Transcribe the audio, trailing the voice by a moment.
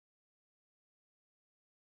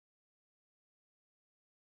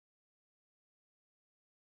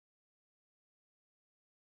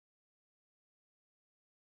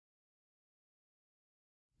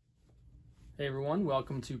Hey everyone,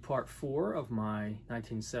 welcome to part 4 of my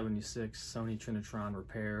 1976 Sony Trinitron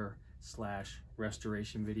repair /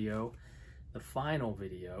 restoration video, the final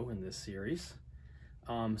video in this series.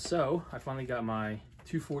 So I finally got my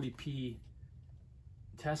 240p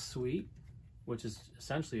test suite, which is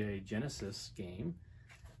essentially a Genesis game,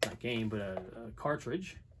 not game, but a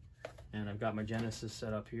cartridge. And I've got my Genesis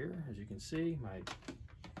set up here, as you can see, my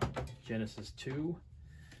Genesis 2.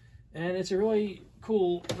 And it's a really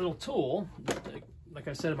cool little tool. Like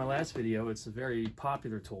I said in my last video, it's a very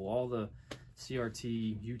popular tool. All the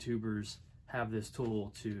CRT YouTubers have this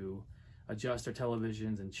tool to adjust their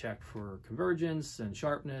televisions and check for convergence and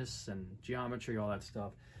sharpness and geometry, all that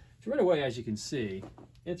stuff. So right away, as you can see,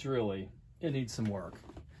 it needs some work.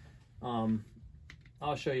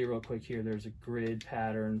 I'll show you real quick here. There's a grid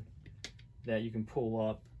pattern that you can pull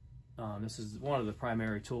up. This is one of the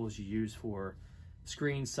primary tools you use for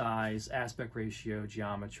screen size, aspect ratio,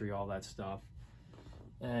 geometry, all that stuff.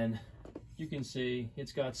 And you can see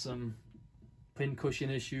it's got some pin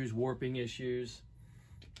cushion issues, warping issues.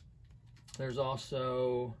 There's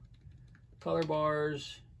also color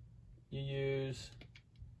bars you use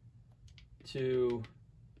to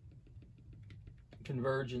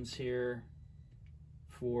convergence here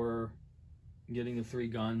for getting the 3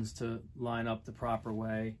 guns to line up the proper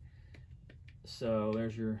way. So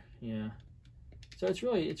there's your, So it's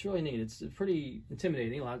really neat. It's pretty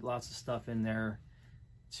intimidating. Lots of stuff in there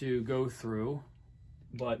to go through.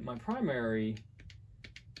 But my primary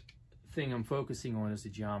thing I'm focusing on is the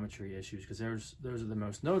geometry issues, because those are the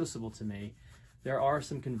most noticeable to me. There are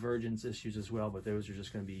some convergence issues as well, but those are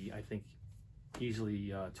just going to be, I think,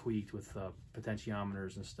 easily tweaked with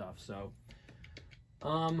potentiometers and stuff. So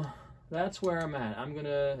that's where I'm at. I'm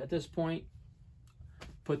gonna, at this point,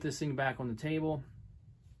 put this thing back on the table,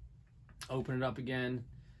 open it up again,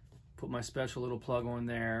 put my special little plug on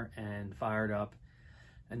there and fire it up.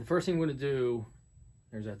 And the first thing I'm going to do,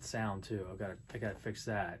 there's that sound too. I gotta fix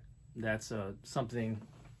that. That's something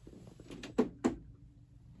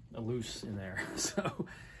loose in there, so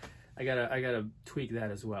I gotta tweak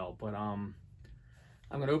that as well. But I'm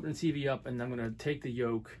gonna open the TV up and I'm gonna take the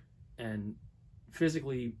yoke and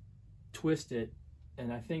physically twist it.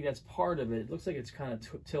 And I think that's part of it. It looks like it's kind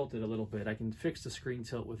of tilted a little bit. I can fix the screen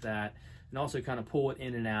tilt with that and also kind of pull it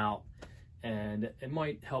in and out. And it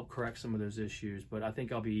might help correct some of those issues. But I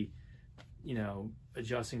think I'll be,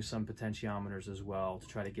 adjusting some potentiometers as well to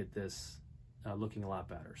try to get this looking a lot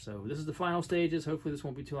better. So this is the final stages. Hopefully this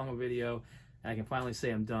won't be too long of a video. And I can finally say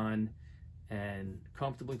I'm done and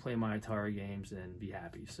comfortably play my Atari games and be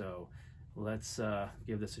happy. So let's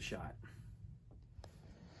give this a shot.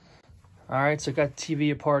 All right, so I got the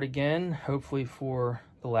TV apart again, hopefully for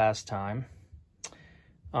the last time.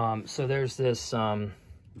 So there's this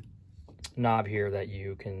knob here that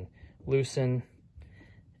you can loosen,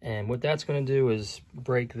 and what that's going to do is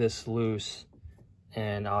break this loose,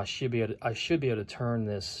 and I should be able to turn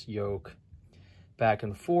this yoke back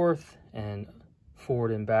and forth and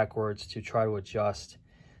forward and backwards to try to adjust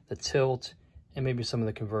the tilt and maybe some of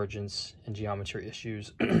the convergence and geometry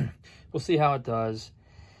issues. We'll see how it does.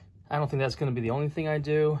 I don't think that's going to be the only thing I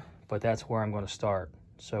do, but that's where I'm going to start.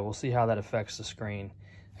 So we'll see how that affects the screen.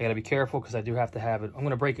 I got to be careful because I do have to have it. I'm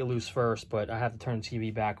going to break it loose first, but I have to turn the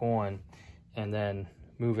TV back on and then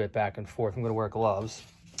move it back and forth. I'm going to wear gloves.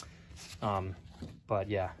 But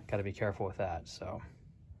yeah, got to be careful with that. So, all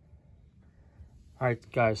right,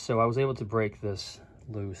 guys. So I was able to break this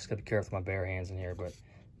loose. Got to be careful with my bare hands in here, but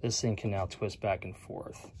this thing can now twist back and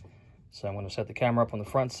forth. So I'm going to set the camera up on the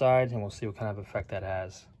front side, and we'll see what kind of effect that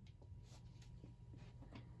has.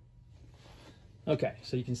 Okay,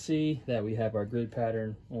 so you can see that we have our grid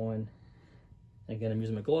pattern on. Again, I'm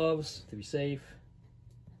using my gloves to be safe.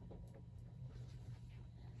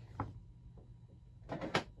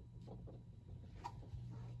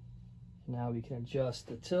 Now we can adjust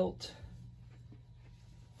the tilt.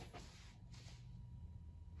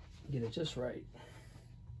 Get it just right.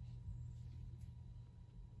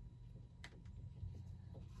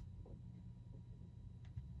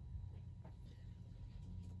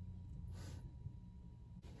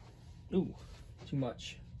 Ooh, too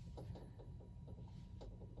much.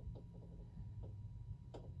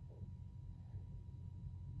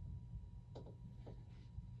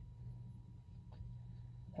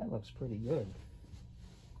 That looks pretty good.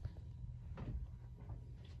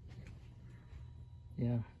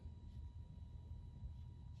 Yeah.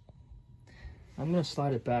 I'm going to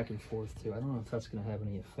slide it back and forth too. I don't know if that's going to have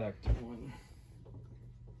any effect on.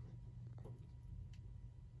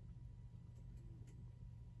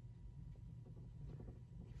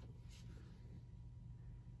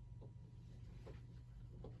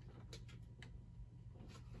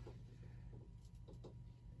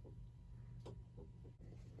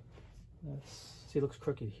 See, it looks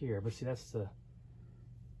crooked here, but see, that's the...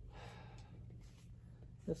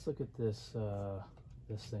 Let's look at this,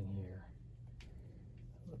 this thing here.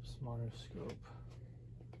 Oops, monoscope.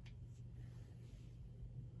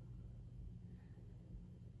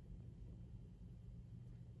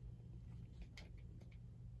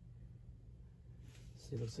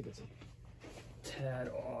 See, it looks like it's a tad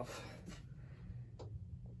off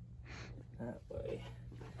that way.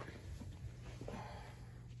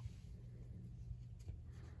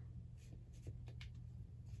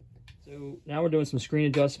 So now we're doing some screen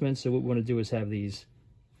adjustments. So what we want to do is have these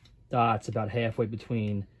dots about halfway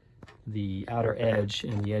between the outer edge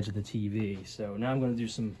and the edge of the TV. So now I'm going to do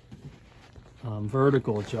some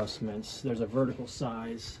vertical adjustments. There's a vertical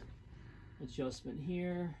size adjustment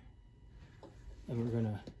here. And we're going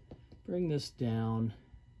to bring this down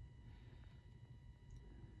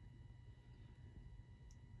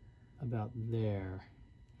about there.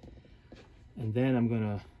 And then I'm going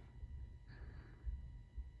to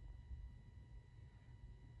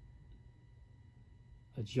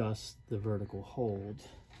adjust the vertical hold,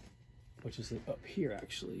 which is up here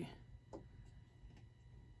actually,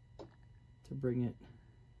 to bring it,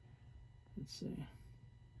 let's see,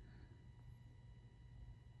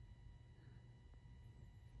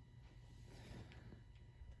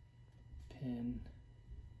 pin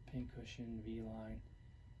cushion, V-line,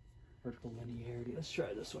 vertical linearity. Let's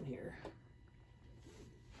try this one here.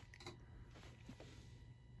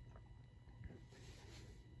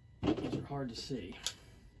 These are hard to see.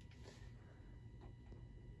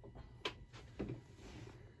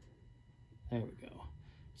 There we go.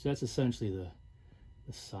 So that's essentially the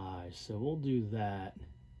size. So we'll do that,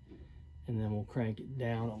 and then we'll crank it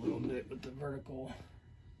down a little bit with the vertical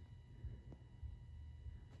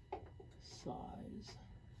size.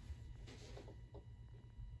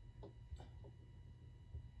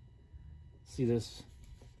 See this?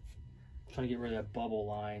 I'm trying to get rid of that bubble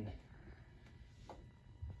line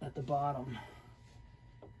at the bottom.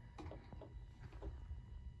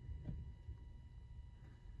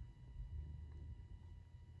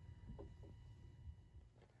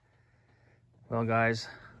 Well, guys,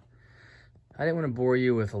 I didn't want to bore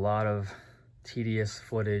you with a lot of tedious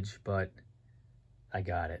footage, but I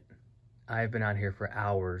got it. I've been out here for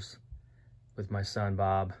hours with my son,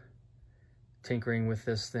 Bob, tinkering with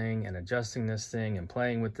this thing and adjusting this thing and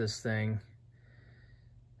playing with this thing.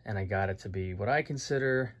 And I got it to be what I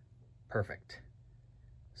consider perfect.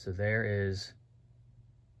 So there is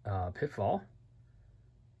Pitfall.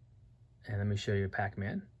 And let me show you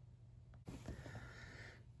Pac-Man.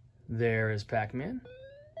 There is Pac-Man.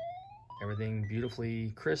 Everything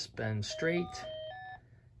beautifully crisp and straight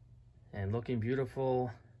and looking beautiful.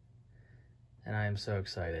 And I am so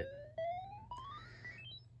excited.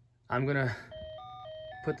 I'm gonna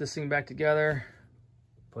put this thing back together,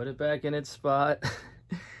 put it back in its spot,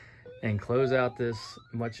 and close out this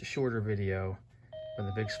much shorter video with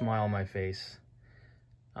a big smile on my face.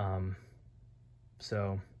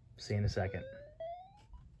 So see you in a second.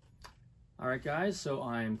 All right, guys, so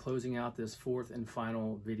I'm closing out this fourth and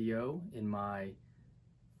final video in my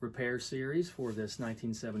repair series for this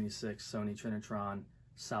 1976 Sony Trinitron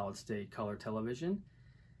solid-state color television.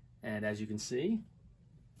 And as you can see,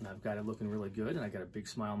 I've got it looking really good, and I got a big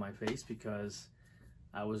smile on my face because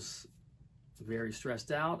I was very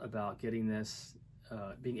stressed out about getting this,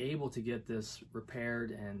 being able to get this repaired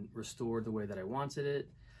and restored the way that I wanted it.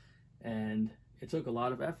 And it took a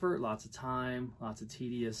lot of effort, lots of time, lots of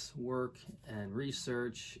tedious work and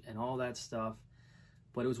research and all that stuff,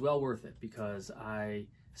 but it was well worth it because I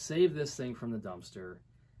saved this thing from the dumpster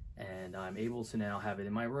and I'm able to now have it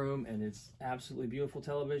in my room, and it's absolutely beautiful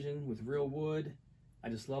television with real wood. I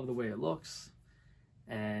just love the way it looks.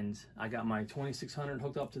 And I got my 2600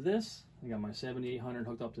 hooked up to this, I got my 7800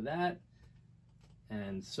 hooked up to that,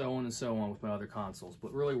 and so on with my other consoles.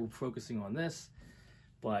 But really we're focusing on this.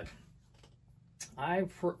 But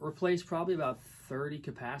I've replaced probably about 30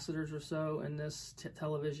 capacitors or so in this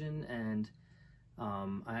television, and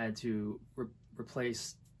I had to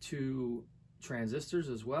replace 2 transistors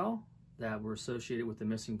as well that were associated with the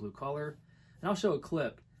missing blue color. And I'll show a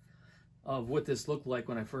clip of what this looked like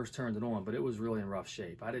when I first turned it on, but it was really in rough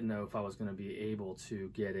shape. I didn't know if I was going to be able to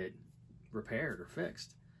get it repaired or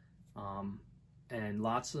fixed. And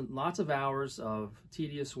lots of hours of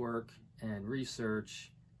tedious work and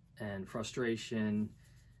research and frustration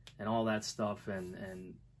and all that stuff,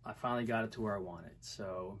 and I finally got it to where I want it.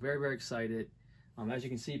 So very, very excited. As you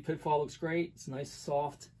can see, Pitfall looks great. It's a nice,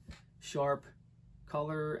 soft, sharp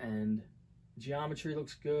color, and geometry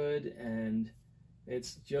looks good, and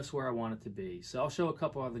it's just where I want it to be. So I'll show a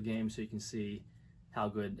couple other games so you can see how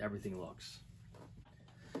good everything looks.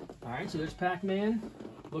 All right, so there's Pac-Man,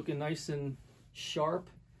 looking nice and sharp.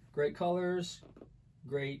 Great colors,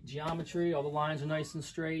 great geometry. All the lines are nice and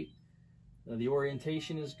straight. The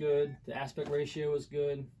orientation is good. The aspect ratio is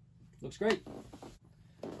good. Looks great.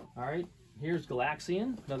 All right, here's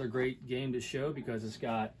Galaxian, another great game to show because it's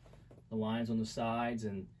got the lines on the sides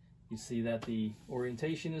and you see that the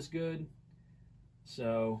orientation is good.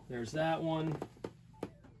 So there's that one.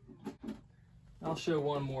 I'll show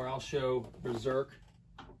one more. I'll show Berserk.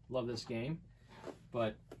 Love this game.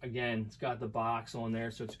 But again, it's got the box on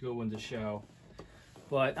there, so it's a good one to show.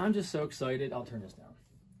 But I'm just so excited. I'll turn this down.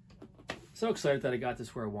 So excited that I got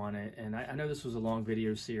this where I want it. And I know this was a long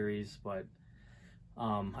video series, but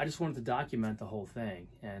I just wanted to document the whole thing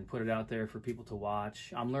and put it out there for people to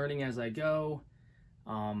watch. I'm learning as I go.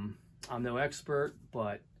 I'm no expert,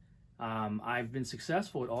 but I've been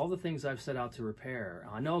successful at all the things I've set out to repair.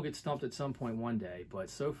 I know I'll get stumped at some point one day, but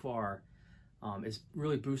so far it's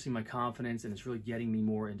really boosting my confidence, and it's really getting me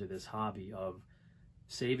more into this hobby of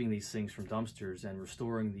saving these things from dumpsters and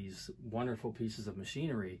restoring these wonderful pieces of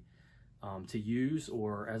machinery to use,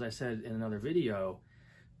 or as I said in another video,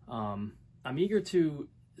 I'm eager to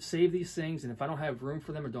save these things, and if I don't have room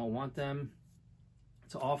for them or don't want them,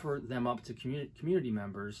 to offer them up to community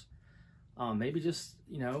members. Maybe just,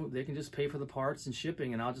 you know, they can just pay for the parts and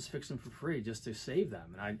shipping, and I'll just fix them for free just to save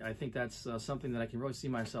them. And I think that's something that I can really see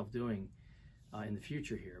myself doing in the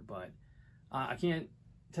future here. But I can't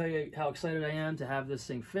tell you how excited I am to have this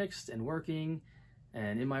thing fixed and working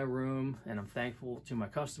and in my room, and I'm thankful to my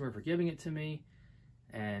customer for giving it to me.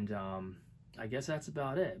 And I guess that's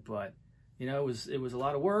about it. But you know, it was a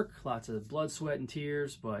lot of work, lots of blood, sweat, and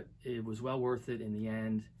tears, but it was well worth it in the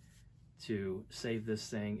end to save this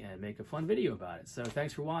thing and make a fun video about it. So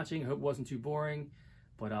thanks for watching. I hope it wasn't too boring,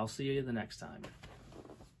 but I'll see you the next time.